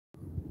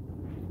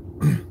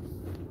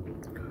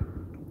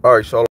All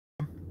right, so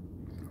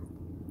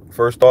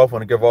first off, I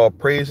want to give all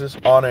praises,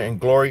 honor, and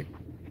glory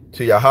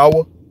to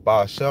Yahweh,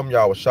 by Hashem,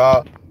 Yahweh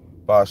Shah,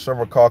 by Hashem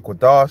Rakak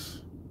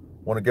Wadas.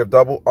 Want to give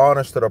double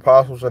honors to the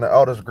apostles and the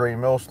elders of Green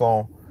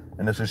Millstone,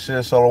 and the sincere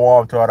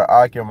Salawam to all the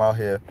Akim out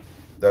here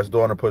that's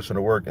doing the pushing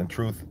the work in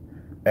truth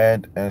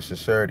and in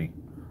sincerity.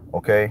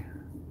 Okay?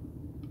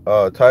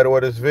 Title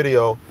of this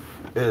video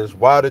is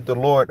Why Did the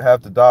Lord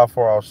Have to Die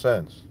for Our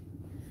Sins?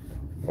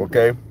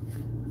 Okay?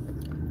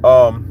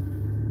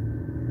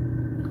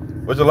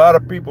 Which a lot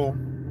of people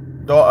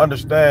don't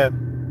understand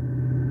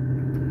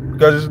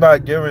because it's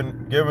not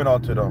given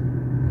unto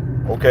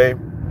them, okay,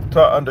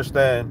 to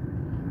understand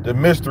the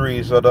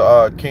mysteries of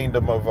the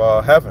kingdom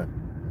of heaven,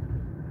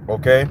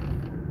 okay.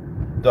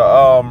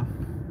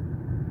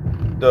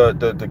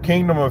 The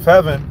kingdom of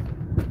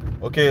heaven,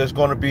 okay, is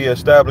going to be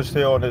established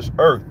here on this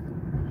earth,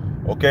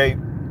 okay.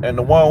 And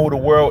the one who the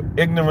world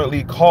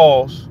ignorantly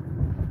calls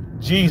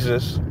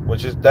Jesus,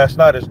 that's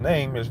not his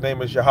name is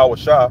Yahweh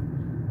Shah,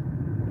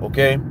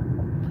 okay,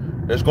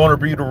 is going to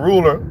be the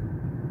ruler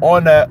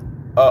on that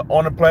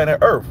on the planet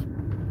Earth,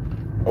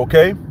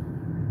 okay.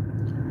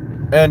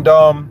 And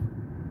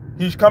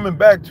he's coming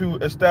back to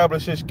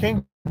establish his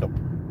kingdom,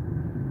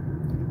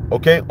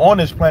 okay, on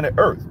this planet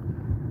Earth.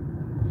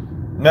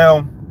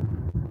 Now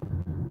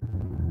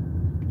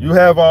you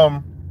have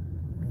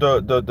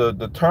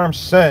the term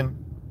sin,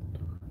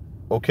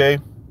 okay,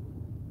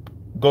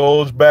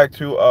 goes back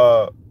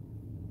to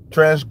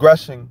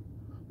transgressing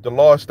the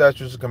law,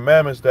 statutes, and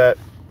commandments that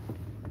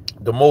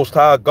the Most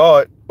High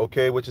God,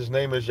 okay, which his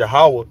name is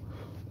Yahweh,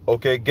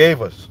 okay,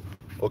 gave us,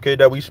 okay,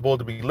 that we supposed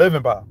to be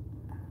living by,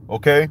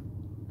 okay.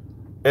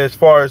 As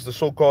far as the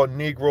so-called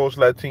Negroes,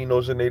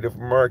 Latinos, and Native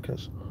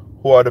Americans,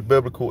 who are the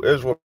biblical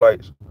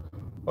Israelites,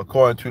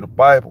 according to the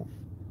Bible,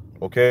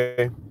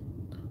 okay.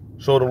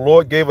 So the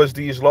Lord gave us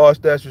these laws,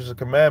 statutes, and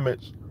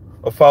commandments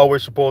of how we're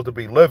supposed to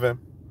be living,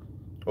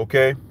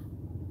 okay.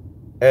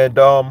 And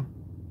our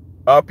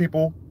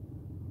people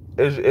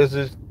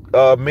is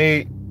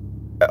made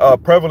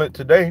prevalent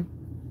today.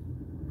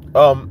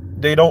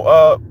 They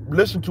don't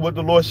listen to what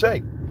the Lord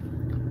say,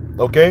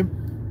 okay.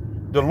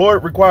 The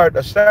Lord required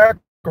a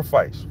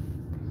sacrifice,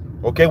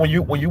 okay. When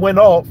you went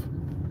off,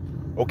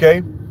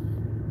 okay,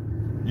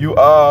 you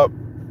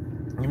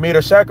made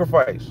a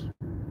sacrifice,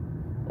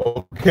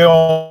 okay,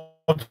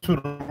 to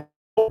the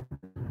Lord,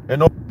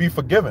 and don't be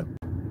forgiven,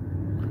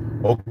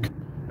 okay.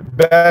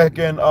 Back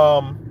in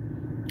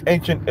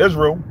ancient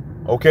Israel,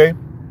 okay,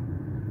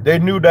 they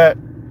knew that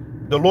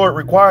the Lord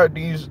required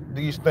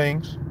these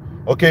things,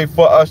 okay,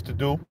 for us to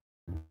do,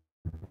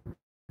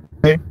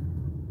 okay.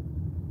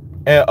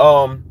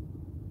 And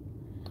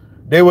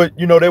they would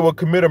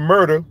commit a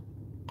murder,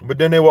 but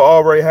then they would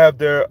already have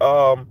their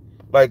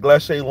like,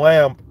 let's say,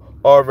 lamb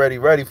already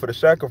ready for the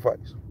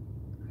sacrifice,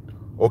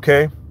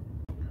 okay,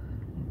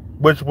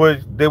 which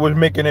was they was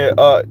making it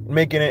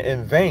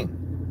in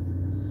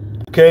vain,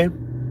 okay.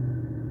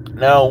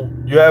 Now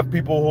you have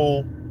people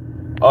who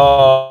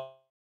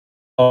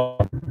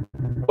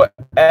would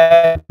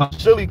ask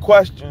silly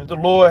questions. The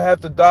Lord have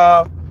to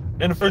die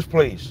in the first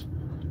place,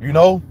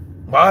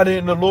 why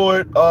didn't the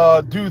Lord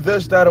do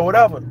this, that, or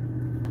whatever?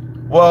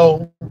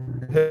 Well,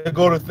 here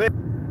go the thing.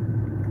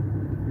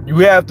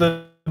 We have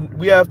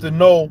to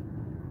know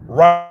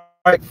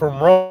right from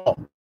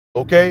wrong,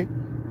 okay.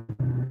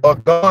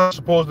 God's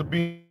supposed to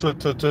be to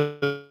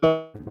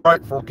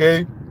right from,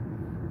 okay.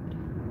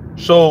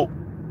 So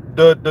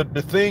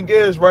the thing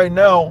is, right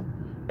now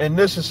in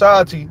this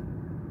society,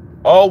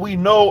 all we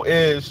know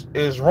is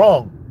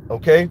wrong,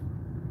 okay.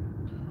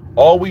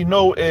 All we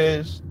know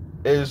is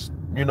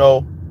living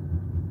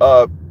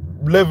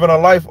a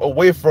life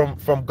away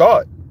from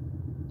God,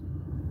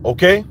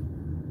 okay.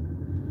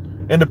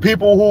 And the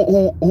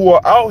people who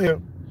are out here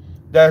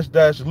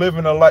that's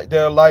living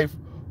their life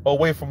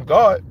away from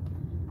God,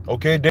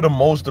 okay, they're the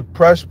most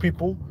depressed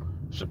people,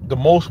 the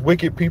most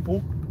wicked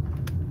people,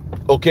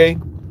 okay.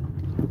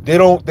 They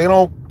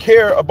don't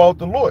care about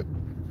the Lord,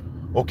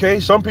 okay.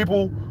 Some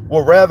people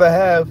will rather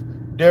have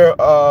their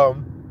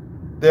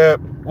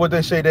what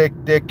they say,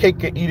 their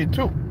cake and eat it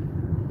too,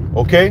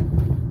 okay.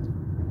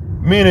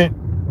 Meaning,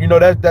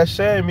 that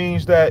saying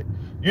means that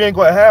you ain't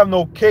gonna have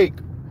no cake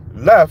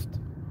left,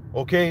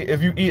 okay,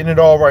 if you eating it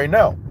all right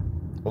now,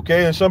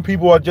 okay. And some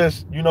people are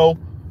just,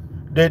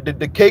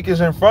 the cake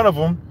is in front of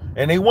them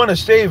and they want to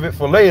save it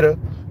for later,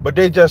 but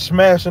they just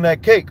smashing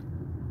that cake,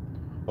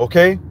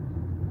 okay.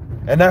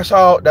 And that's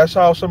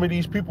how some of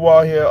these people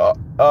out here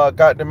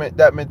got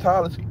that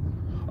mentality,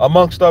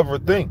 amongst other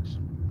things,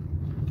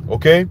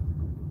 okay.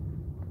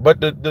 But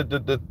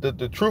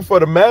the truth of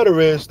the matter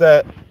is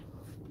that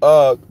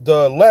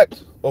the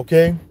elect,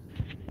 okay,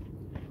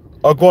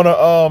 are gonna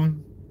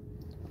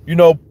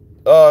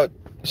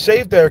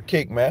save their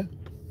cake, man,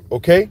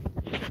 okay.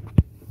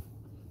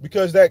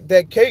 Because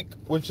that cake,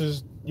 which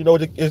is we're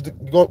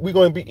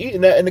going to be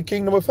eating that in the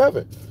kingdom of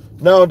heaven.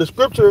 Now the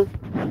scripture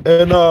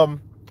in 1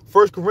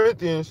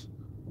 Corinthians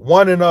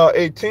 1 and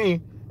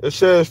 18, it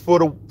says, for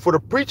the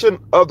preaching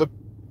of the,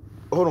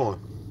 hold on,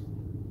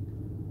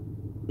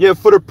 Yet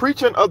for the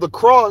preaching of the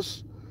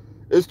cross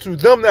is to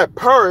them that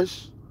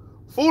perish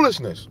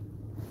foolishness.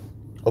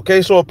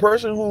 Okay, so a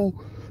person who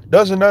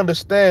doesn't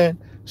understand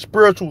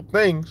spiritual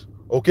things,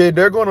 okay,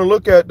 they're going to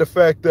look at the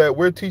fact that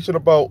we're teaching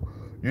about,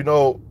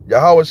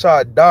 Yahweh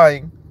Shai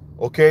dying,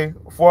 okay,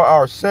 for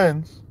our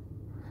sins,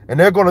 and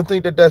they're going to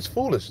think that that's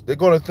foolish. They're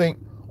going to think,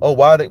 oh,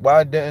 why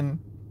didn't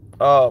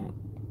the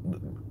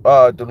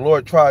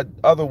Lord try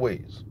other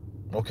ways?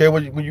 Okay,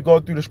 when you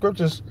go through the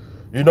scriptures,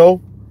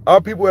 our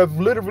people have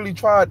literally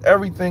tried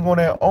everything on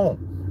their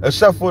own,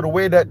 except for the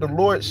way that the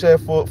Lord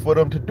said for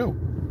them to do.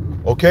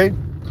 Okay,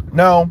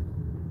 now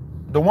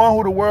the one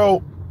who the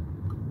world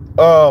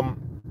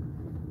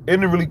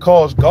ignorantly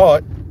calls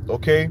God,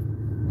 okay,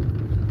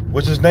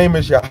 which his name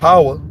is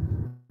Yahweh,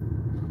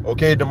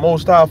 okay, the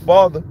Most High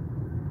Father,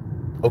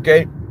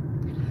 okay,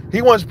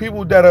 he wants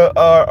people that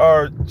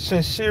are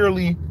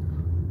sincerely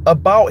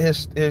about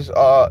his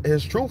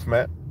truth,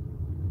 man.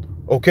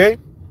 Okay,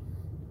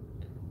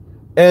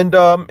 and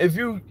if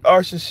you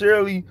are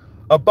sincerely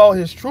about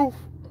his truth,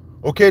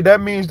 okay,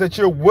 that means that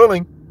you're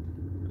willing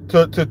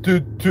to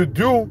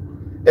do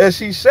as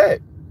he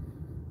said.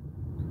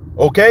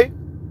 Okay,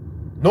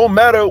 no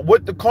matter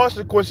what the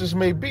consequences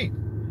may be,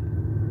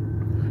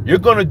 you're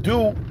gonna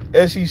do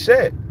as he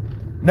said.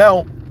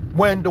 Now,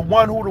 when the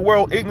one who the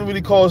world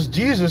ignorantly calls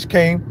Jesus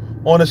came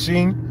on the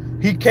scene,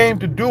 he came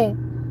to do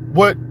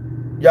what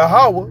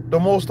Yahweh, the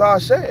Most High,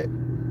 said.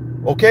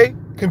 Okay,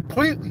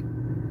 completely.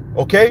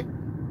 Okay,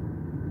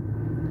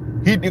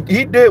 he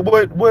did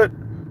what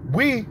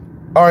we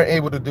aren't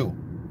able to do.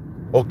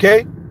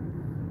 Okay,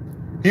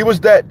 he was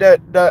that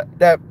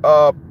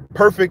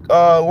perfect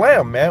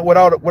lamb, man,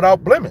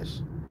 without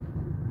blemish.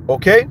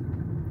 Okay,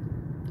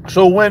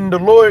 so when the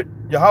Lord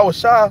Yahweh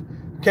Shai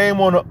came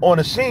on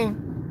the scene,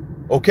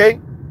 okay,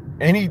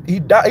 and he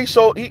died,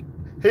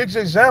 his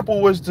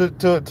example was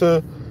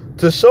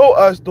to show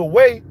us the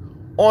way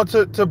on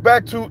to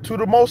back to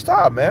the Most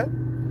High, man.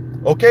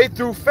 Okay,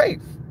 through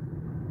faith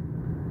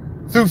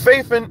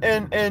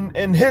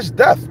in his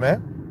death,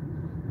 man.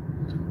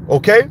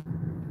 Okay,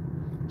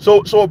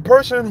 so a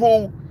person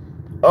who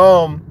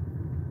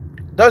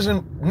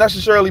doesn't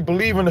necessarily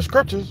believe in the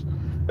scriptures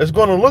is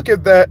going to look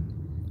at that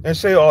and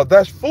say, oh,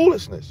 that's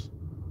foolishness.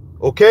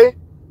 Okay,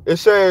 it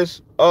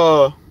says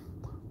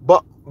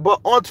but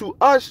unto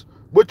us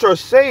which are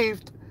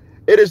saved,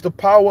 it is the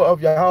power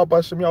of Yahweh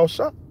B'Shem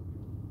Yahushua.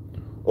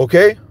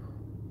 Okay,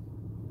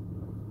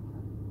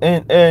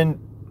 and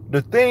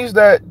the things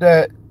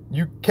that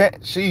you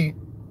can't see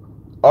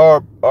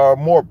are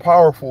more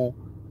powerful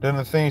than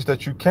the things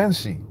that you can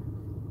see.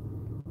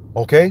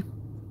 Okay,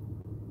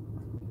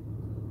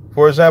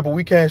 for example,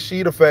 we can't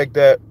see the fact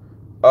that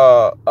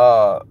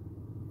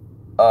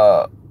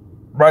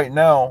right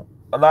now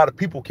a lot of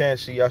people can't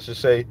see, I should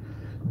say,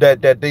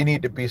 that they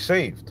need to be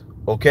saved.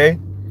 Okay,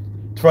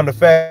 from the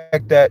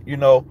fact that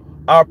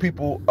our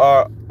people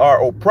are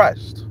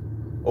oppressed.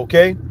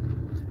 Okay,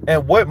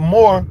 and what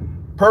more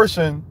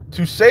person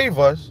to save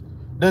us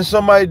than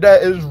somebody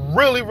that is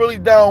really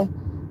down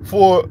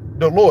for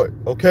the Lord.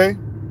 Okay,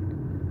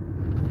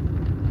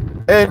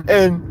 and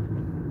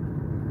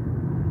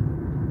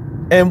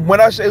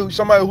when I say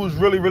somebody who's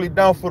really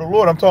down for the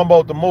Lord, I'm talking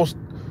about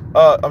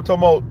I'm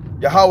talking about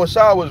Yahweh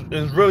Shai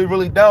is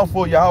really down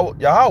for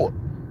Yahweh.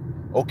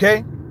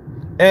 Okay,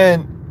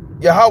 and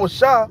Yahweh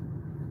Shai,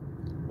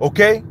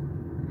 okay,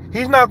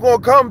 he's not going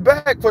to come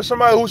back for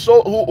somebody who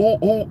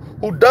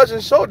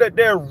doesn't show that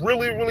they're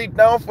really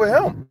down for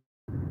him.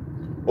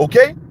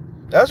 Okay,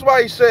 that's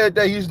why he said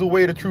that he's the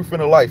way, the truth,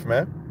 and the life,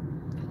 man.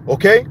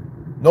 Okay,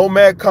 no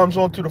man comes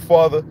unto the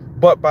Father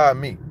but by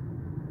me.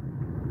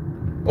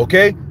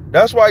 Okay,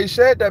 that's why he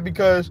said that,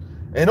 because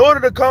in order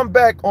to come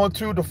back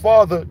onto the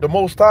Father, the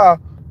Most High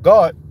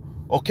God,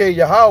 okay,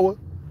 Yahweh,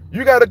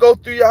 you got to go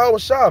through Yahweh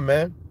Shai,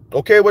 man.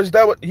 Okay,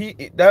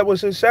 that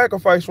was his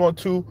sacrifice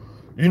unto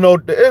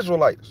the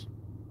Israelites.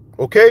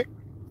 Okay,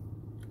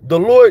 the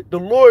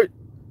Lord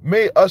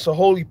made us a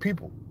holy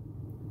people.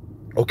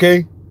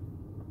 Okay,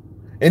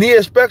 and he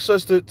expects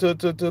us to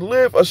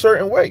live a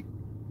certain way.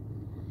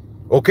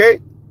 Okay,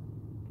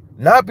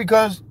 not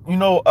because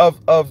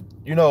of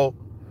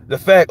the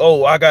fact,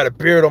 oh, I got a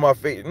beard on my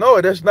face. No,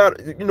 that's not,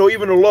 even though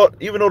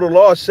the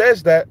law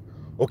says that,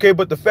 okay,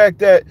 but the fact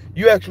that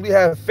you actually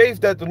have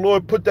faith that the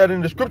Lord put that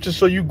in the scripture,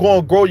 so you go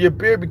and grow your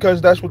beard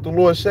because that's what the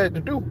Lord said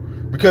to do,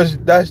 because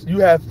you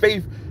have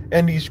faith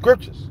in these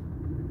scriptures.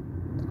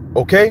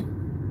 Okay,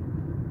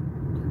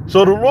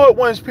 so the Lord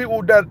wants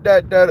people that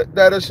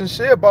are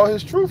sincere about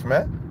his truth,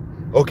 man.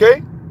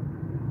 Okay,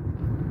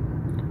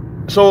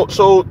 so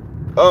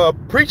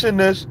preaching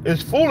this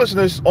is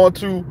foolishness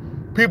onto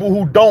people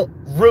who don't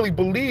really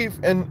believe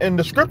in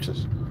the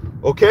scriptures.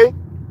 Okay,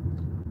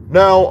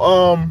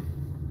 now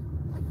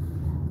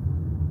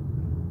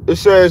it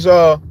says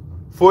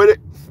for it,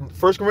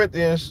 1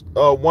 Corinthians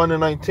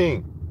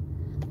 1:19,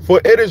 for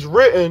it is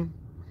written,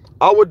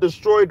 I would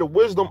destroy the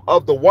wisdom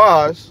of the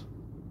wise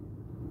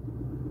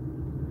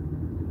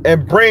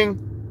and bring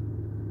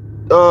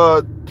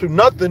to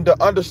nothing the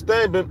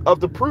understanding of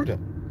the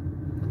prudent.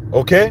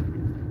 Okay,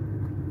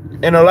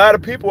 And a lot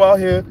of people out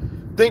here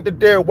think that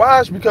they're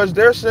wise because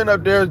they're sitting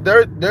up there,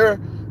 they're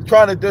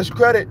trying to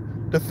discredit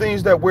the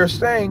things that we're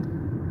saying,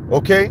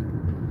 okay?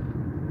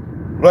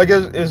 Like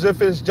as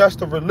if it's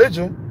just a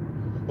religion,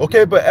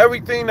 okay? But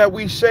everything that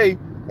we say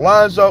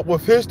lines up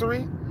with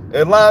history.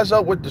 It lines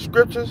up with the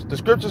scriptures. The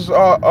scriptures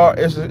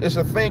it's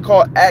a thing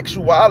called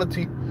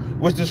actuality,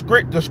 which the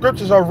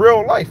scriptures are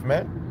real life,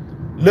 man,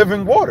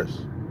 living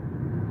waters.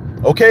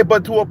 Okay,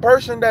 but to a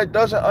person that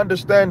doesn't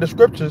understand the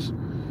scriptures,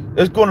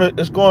 it's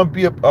gonna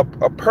be a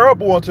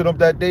parable unto them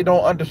that they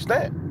don't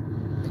understand.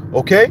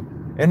 Okay,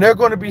 and they're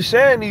going to be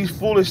saying these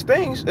foolish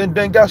things, and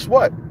then guess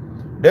what?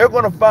 They're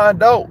going to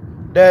find out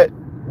that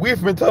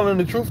we've been telling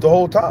the truth the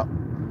whole time.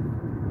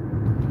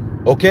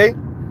 Okay,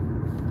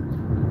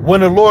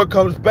 when the Lord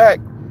comes back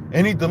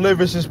and He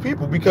delivers His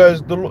people,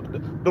 because the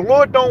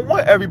Lord don't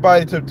want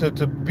everybody to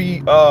be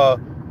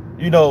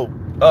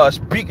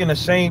speaking the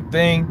same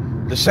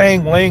thing, the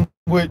same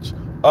language,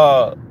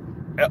 that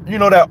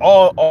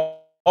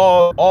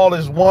all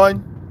is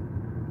one.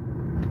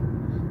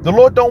 The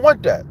Lord don't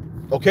want that.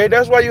 Okay,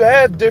 that's why you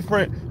have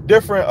different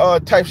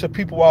types of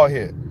people out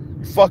here.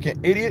 You fucking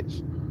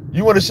idiots.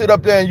 You want to sit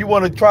up there and you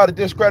want to try to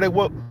discredit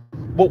what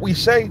we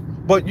say,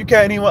 but you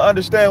can't even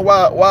understand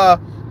why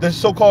the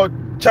so-called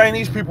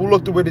Chinese people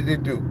look the way that they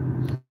do.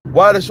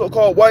 Why the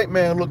so-called white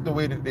man look the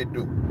way that they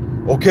do.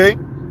 Okay?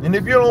 And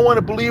if you don't want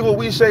to believe what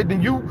we say, then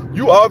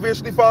you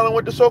obviously following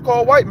what the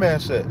so-called white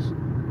man says.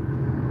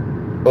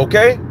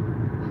 Okay?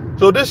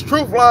 So this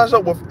truth lines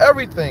up with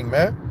everything,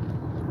 man.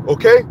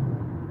 Okay?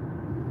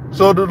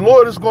 So the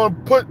Lord is going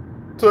to put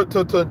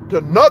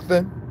to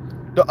nothing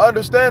the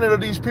understanding of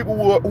these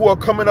people who are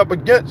coming up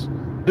against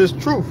this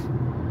truth.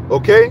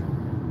 Okay?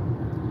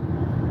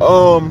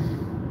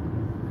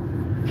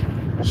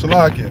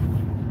 Salakia.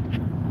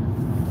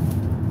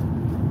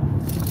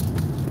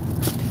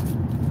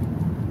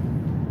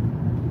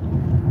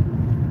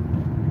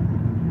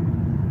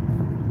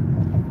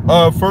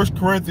 First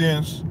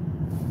Corinthians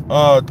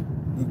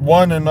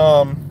 1 and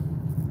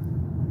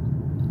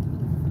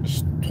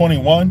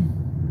 21.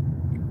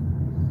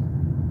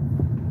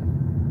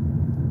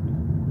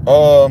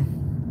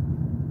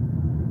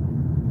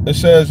 It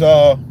says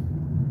oh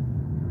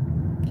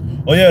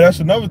yeah, that's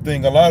another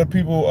thing. A lot of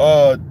people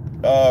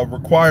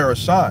require a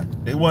sign.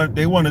 They want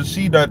to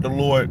see that the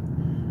Lord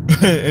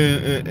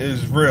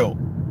is real.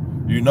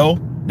 You know,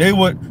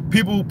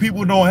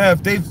 people don't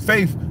have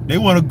faith. They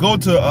want to go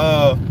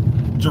to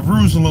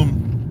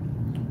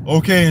Jerusalem,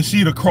 okay, and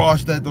see the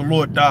cross that the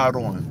Lord died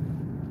on,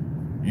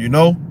 you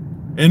know,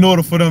 in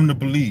order for them to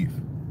believe.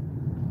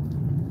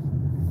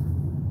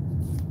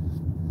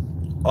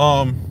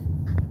 Hold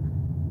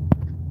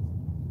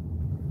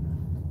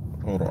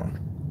on.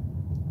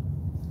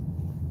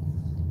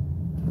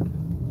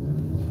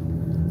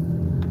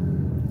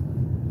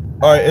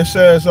 All right, it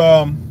says,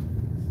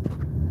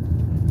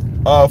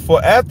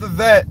 for after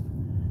that,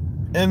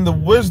 in the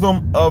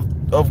wisdom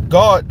of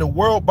God, the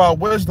world by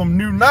wisdom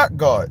knew not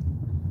God.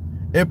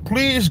 It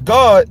pleased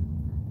God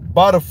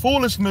by the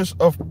foolishness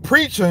of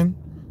preaching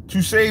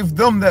to save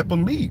them that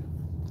believe.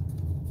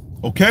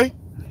 Okay?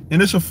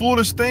 And it's a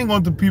foolish thing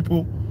unto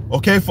people,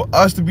 okay, for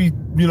us to be,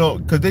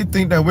 because they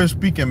think that we're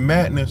speaking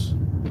madness,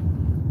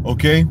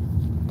 okay?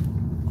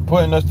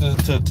 Putting us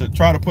to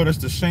try to put us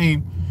to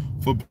shame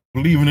for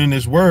believing in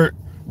His word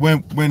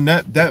when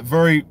that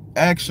very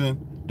action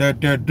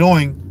that they're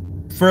doing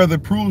further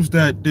proves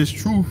that this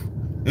truth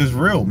is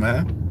real,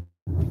 man.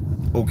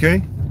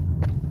 Okay?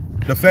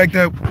 The fact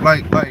that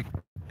like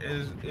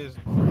is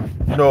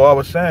I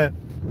was saying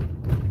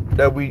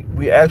that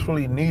we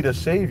actually need a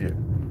savior.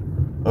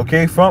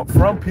 Okay,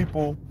 from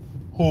people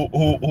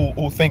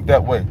who think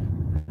that way.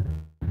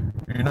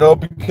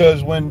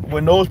 Because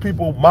when those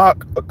people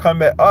mock or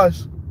come at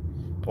us,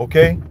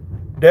 okay,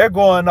 they're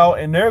going out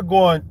and they're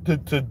going to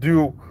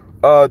do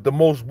the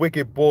most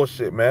wicked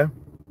bullshit, man.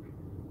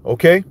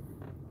 Okay?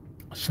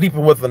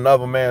 Sleeping with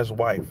another man's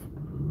wife.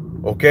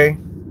 Okay?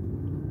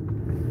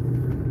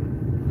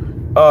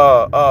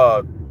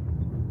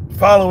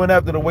 Following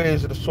after the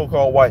ways of the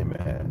so-called white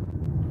man.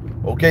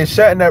 Okay,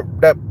 setting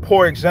that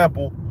poor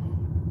example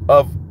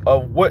of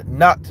what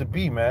not to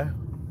be, man.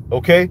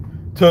 Okay?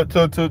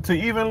 To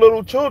even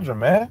little children,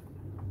 man.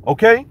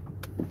 Okay?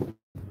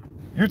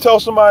 You tell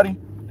somebody,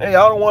 hey,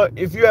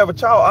 if you have a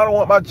child, I don't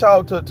want my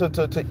child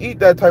to eat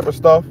that type of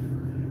stuff.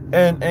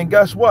 And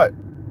guess what?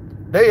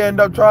 They end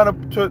up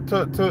trying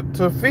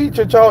to feed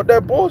your child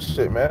that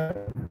bullshit, man.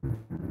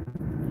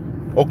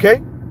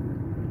 Okay?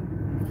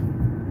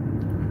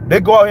 They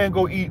go out here and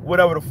go eat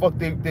whatever the fuck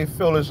they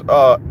feel is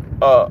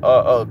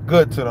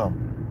good to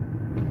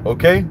them.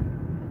 Okay?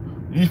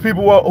 These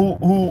people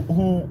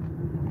who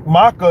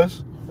mock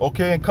us,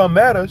 okay, and come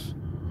at us,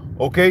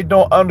 okay,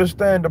 don't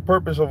understand the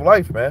purpose of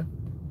life, man.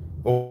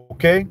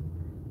 Okay?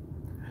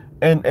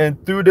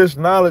 And through this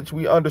knowledge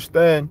we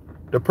understand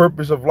the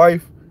purpose of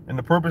life, and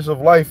the purpose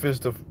of life is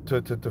to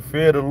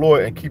fear the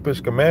Lord and keep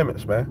His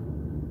commandments, man.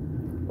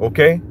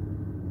 Okay?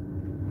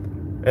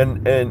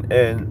 And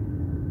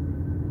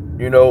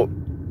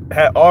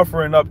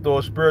offering up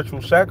those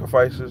spiritual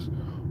sacrifices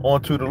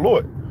onto the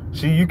Lord.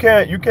 See, you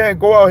can't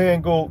go out here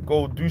and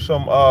go do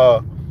some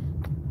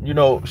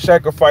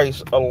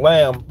sacrifice a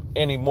lamb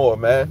anymore,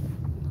 man.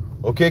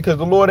 Okay, because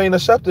the Lord ain't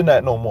accepting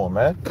that no more,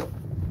 man.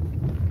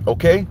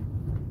 Okay,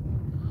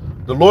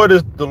 the Lord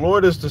is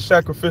the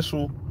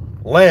sacrificial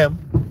lamb.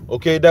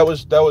 Okay, that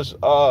was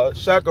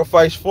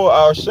sacrificed for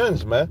our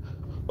sins, man.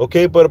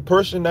 Okay, but a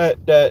person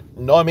that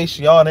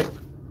non-Messianic,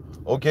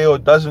 okay, or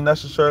doesn't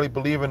necessarily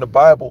believe in the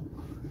Bible,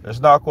 is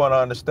not going to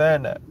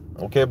understand that.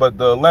 Okay, but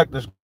the elect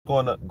is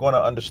going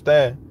to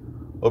understand,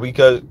 or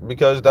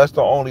because that's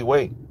the only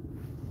way.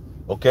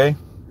 Okay,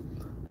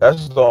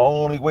 that's the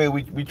only way.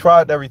 We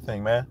tried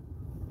everything, man.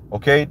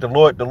 Okay, the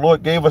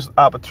Lord gave us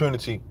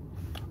opportunity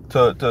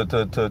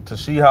to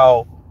see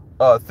how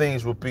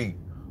things would be.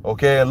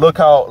 Okay, and look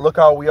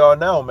how we are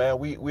now, man.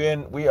 We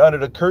under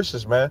the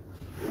curses, man.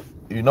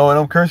 You know, and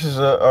them curses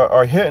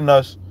are hitting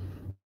us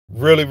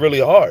really, really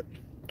hard.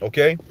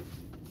 Okay,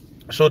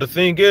 so the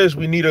thing is,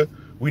 we need a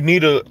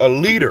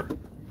leader.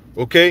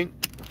 Okay,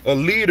 a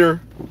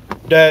leader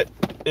that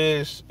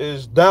is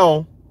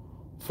down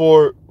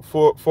for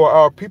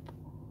our people.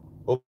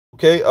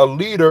 Okay, a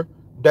leader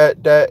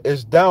that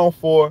is down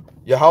for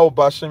Yahweh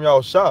Bashem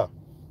Yahushua.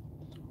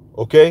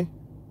 Okay,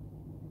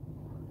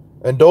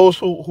 and those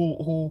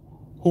who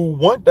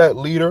want that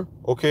leader,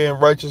 okay, in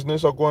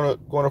righteousness are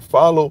gonna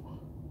follow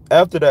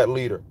after that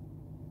leader.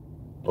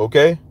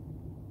 Okay,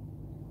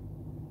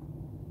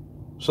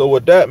 so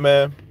with that,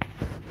 man,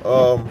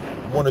 I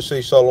want to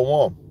say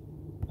Shalom.